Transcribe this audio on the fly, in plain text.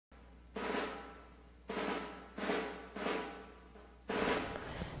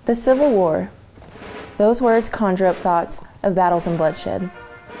The Civil War. Those words conjure up thoughts of battles and bloodshed.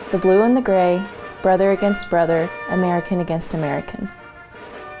 The blue and the gray, brother against brother, American against American.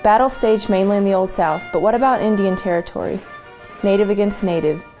 Battle staged mainly in the Old South, but what about Indian Territory? Native against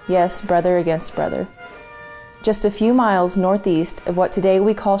native, yes, brother against brother. Just a few miles northeast of what today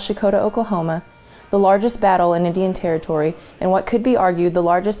we call Shakota, Oklahoma, the largest battle in Indian Territory, and what could be argued the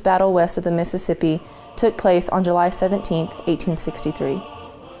largest battle west of the Mississippi, took place on July 17, 1863.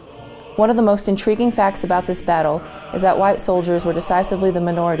 One of the most intriguing facts about this battle is that white soldiers were decisively the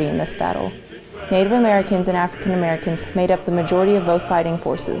minority in this battle. Native Americans and African Americans made up the majority of both fighting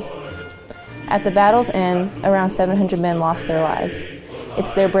forces. At the battle's end, around 700 men lost their lives.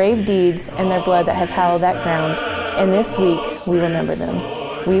 It's their brave deeds and their blood that have hallowed that ground, and this week we remember them.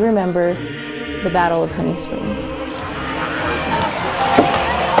 We remember the Battle of Honey Springs.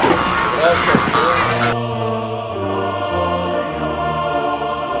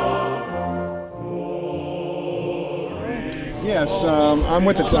 Yes, I'm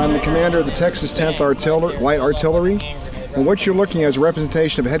the commander of the Texas 10th Light Artillery, and what you're looking at is a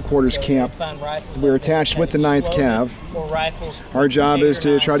representation of a headquarters camp. We're attached with the 9th Cav. Our job is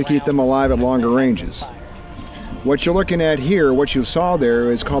to try to keep them alive at longer ranges. What you're looking at here, what you saw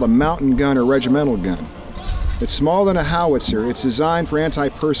there, is called a mountain gun or regimental gun. It's smaller than a howitzer. It's designed for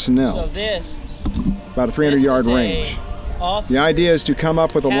anti-personnel, about a 300-yard range. The idea is to come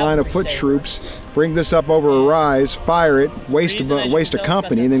up with a line of foot troops, bring this up over a rise, fire it, waste a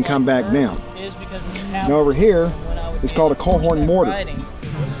company, and then come back down. Now over here, it's called a coehorn mortar.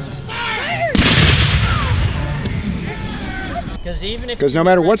 Because no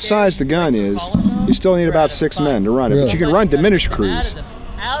matter what size the gun is, you still need about 6 men to run it. But you can run diminished crews.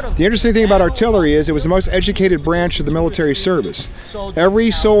 The interesting thing about artillery is it was the most educated branch of the military service. Every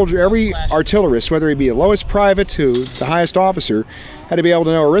soldier, every artillerist, whether he be the lowest private to the highest officer, had to be able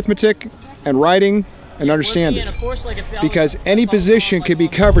to know arithmetic and writing and understand it. Because any position could be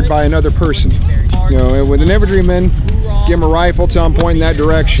covered by another person. You know, with an infantryman, give him a rifle, tell him point in that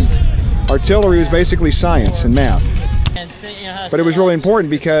direction. Artillery was basically science and math. But it was really important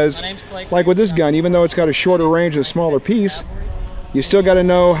because, like with this gun, even though it's got a shorter range and a smaller piece, you still got to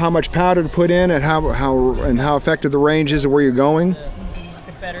know how much powder to put in and how effective the range is and where you're going.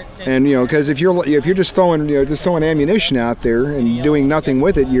 And you know, because if you're just throwing ammunition out there and doing nothing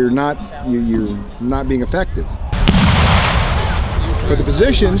with it, you're not being effective. But the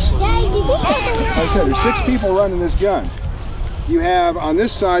positions, like I said, there's 6 people running this gun. You have on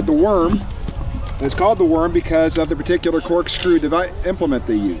this side the worm. And it's called the worm because of the particular corkscrew implement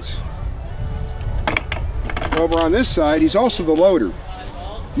they use. Over on this side, he's also the loader.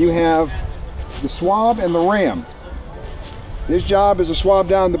 You have the swab and the ram. His job is to swab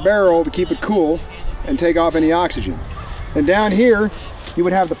down the barrel to keep it cool and take off any oxygen. And down here, you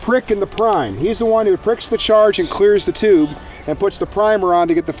would have the prick and the prime. He's the one who pricks the charge and clears the tube and puts the primer on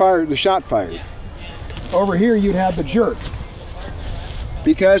to get the shot fired. Over here, you'd have the jerk.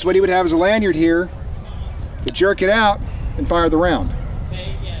 Because what he would have is a lanyard here to jerk it out and fire the round.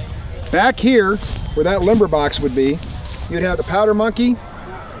 Back here, where that limber box would be, you'd have the powder monkey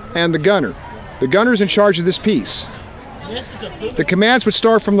and the gunner. The gunner's in charge of this piece. The commands would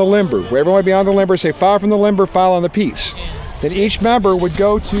start from the limber. Where everyone would be on the limber, say fire from the limber, fire on the piece. Then each member would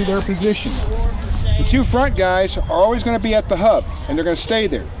go to their position. The 2 front guys are always going to be at the hub, and they're going to stay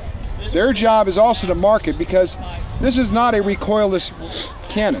there. Their job is also to mark it because this is not a recoilless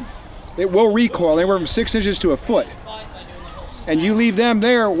cannon. It will recoil anywhere from 6 inches to a foot. And you leave them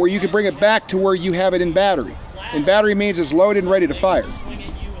there where you can bring it back to where you have it in battery. And battery means it's loaded and ready to fire.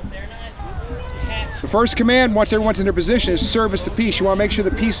 The first command, once everyone's in their position, is to service the piece. You want to make sure the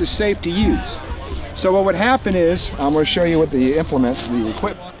piece is safe to use. So what would happen is, I'm going to show you what the implement, the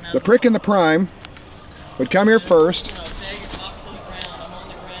equipment. The prick and the prime would come here first.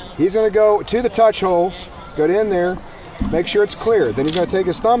 He's going to go to the touch hole, go in there, make sure it's clear. Then he's going to take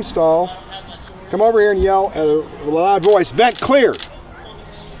his thumb stall, come over here and yell at a loud voice, "Vent clear!"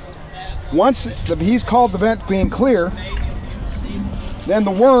 Once he's called the vent being clear, then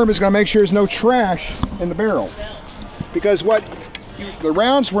the worm is going to make sure there's no trash in the barrel. Because the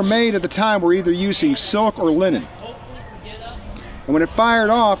rounds were made at the time were either using silk or linen. And when it fired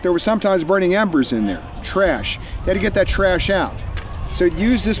off, there was sometimes burning embers in there, trash. You had to get that trash out. So you'd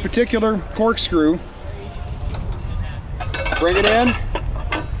use this particular corkscrew, bring it in,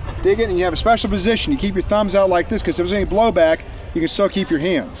 dig it, and you have a special position. You keep your thumbs out like this because if there's any blowback, you can still keep your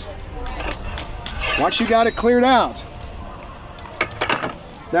hands. Once you got it cleared out,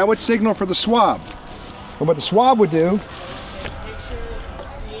 that would signal for the swab. And what the swab would do,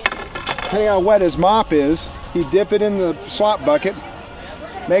 depending on how wet his mop is, he'd dip it in the slop bucket,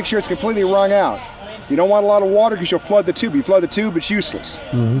 make sure it's completely wrung out. You don't want a lot of water because you'll flood the tube. You flood the tube, it's useless.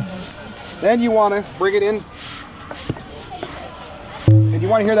 Then you want to bring it in, and you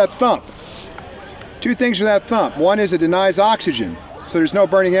want to hear that thump. Two things for that thump. One is it denies oxygen, so there's no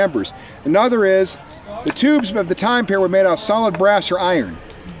burning embers. Another is the tubes of the time period were made out of solid brass or iron.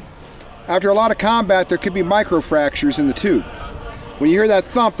 After a lot of combat, there could be microfractures in the tube. When you hear that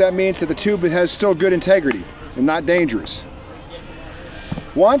thump, that means that the tube has still good integrity and not dangerous.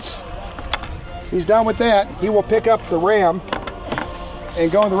 Once he's done with that, he will pick up the ram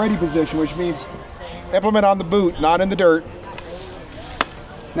and go in the ready position, which means implement on the boot, not in the dirt.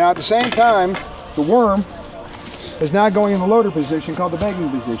 Now at the same time, the worm is now going in the loader position called the begging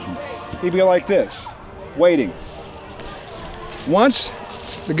position. He'd be like this, waiting. Once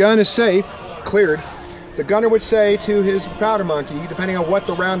the gun is safe, cleared, the gunner would say to his powder monkey, depending on what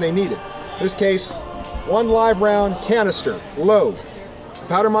the round they needed. In this case, 1 live round canister, load. The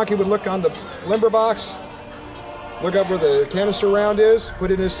powder monkey would look on the limber box, look up where the canister round is,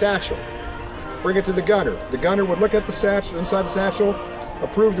 put it in his satchel, bring it to the gunner. The gunner would look at the satchel, inside the satchel,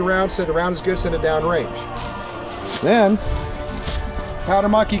 approve the round, said the round is good, send it down range. Then, powder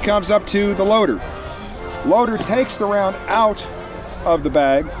monkey comes up to the loader. Loader takes the round out of the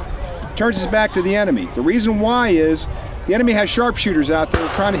bag, turns his back to the enemy. The reason why is the enemy has sharpshooters out there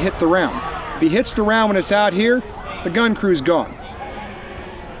trying to hit the round. If he hits the round when it's out here, the gun crew's gone.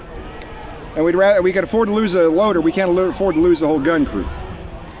 And we can afford to lose a loader, we can't afford to lose the whole gun crew.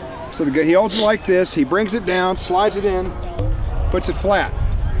 So he holds it like this, he brings it down, slides it in, puts it flat.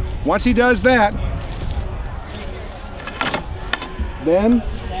 Once he does that, then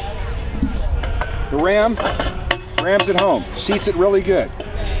the ram rams it home, seats it really good.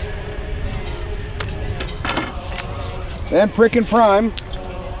 Then prick and prime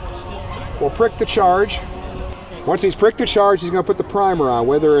will prick the charge. Once he's pricked the charge, he's going to put the primer on,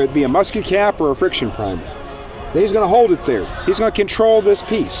 whether it be a musket cap or a friction primer. Then he's going to hold it there. He's going to control this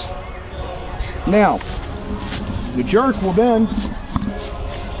piece. Now, the jerk will then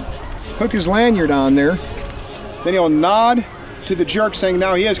hook his lanyard on there. Then he'll nod to the jerk saying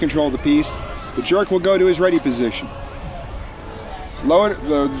now he has control of the piece. The jerk will go to his ready position.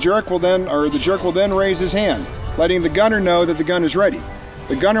 The jerk will then raise his hand, letting the gunner know that the gun is ready.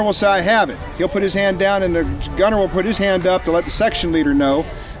 The gunner will say, I have it. He'll put his hand down and the gunner will put his hand up to let the section leader know.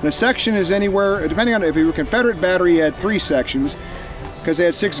 And a section is anywhere, depending on if you were Confederate battery, you had 3 sections because they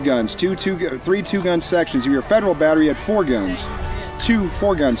had 6 guns, 3 2-gun sections. If you were Federal battery, you had 4 guns, 2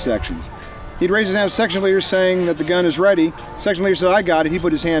 4-gun sections. He'd raise his hand to the section leader saying that the gun is ready. Section leader says, I got it. He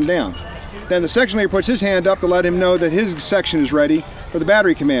put his hand down. Then the section leader puts his hand up to let him know that his section is ready for the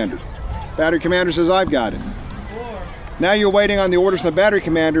battery commander. Battery commander says, I've got it. Now you're waiting on the orders from the battery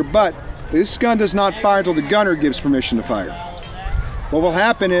commander, but this gun does not fire until the gunner gives permission to fire. What will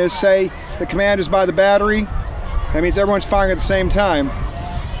happen is, say the command is by the battery, that means everyone's firing at the same time,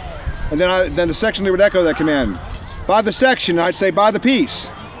 and then the section leader would echo that command. By the section, I'd say by the piece.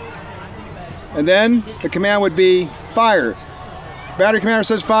 And then the command would be fire. Battery commander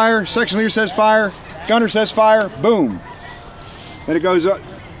says fire, section leader says fire, gunner says fire, boom. Then it goes up,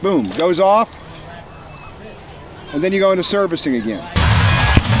 boom, goes off, and then you go into servicing again.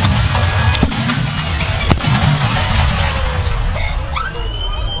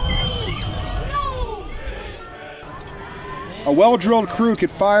 A well-drilled crew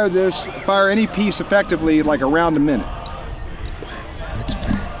could fire any piece effectively like around a minute.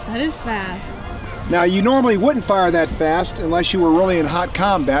 That is fast. Now you normally wouldn't fire that fast unless you were really in hot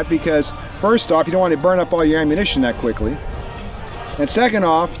combat because first off, you don't want to burn up all your ammunition that quickly. And second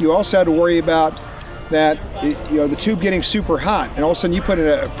off, you also had to worry about that the tube getting super hot, and all of a sudden you put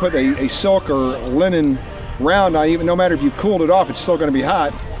a silk or linen round on, even no matter if you cooled it off, it's still going to be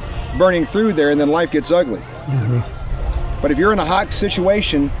hot, burning through there, and then life gets ugly. But if you're in a hot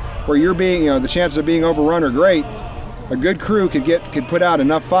situation where you're being, the chances of being overrun are great, a good crew could put out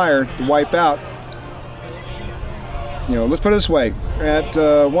enough fire to wipe out. Let's put it this way: at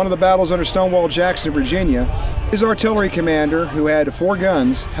one of the battles under Stonewall Jackson, Virginia, his artillery commander, who had 4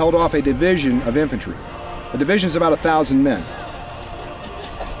 guns, held off a division of infantry. A division is about 1,000 men.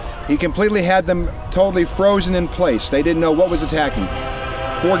 He completely had them totally frozen in place. They didn't know what was attacking.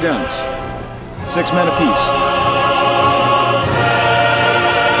 4 guns, 6 men apiece.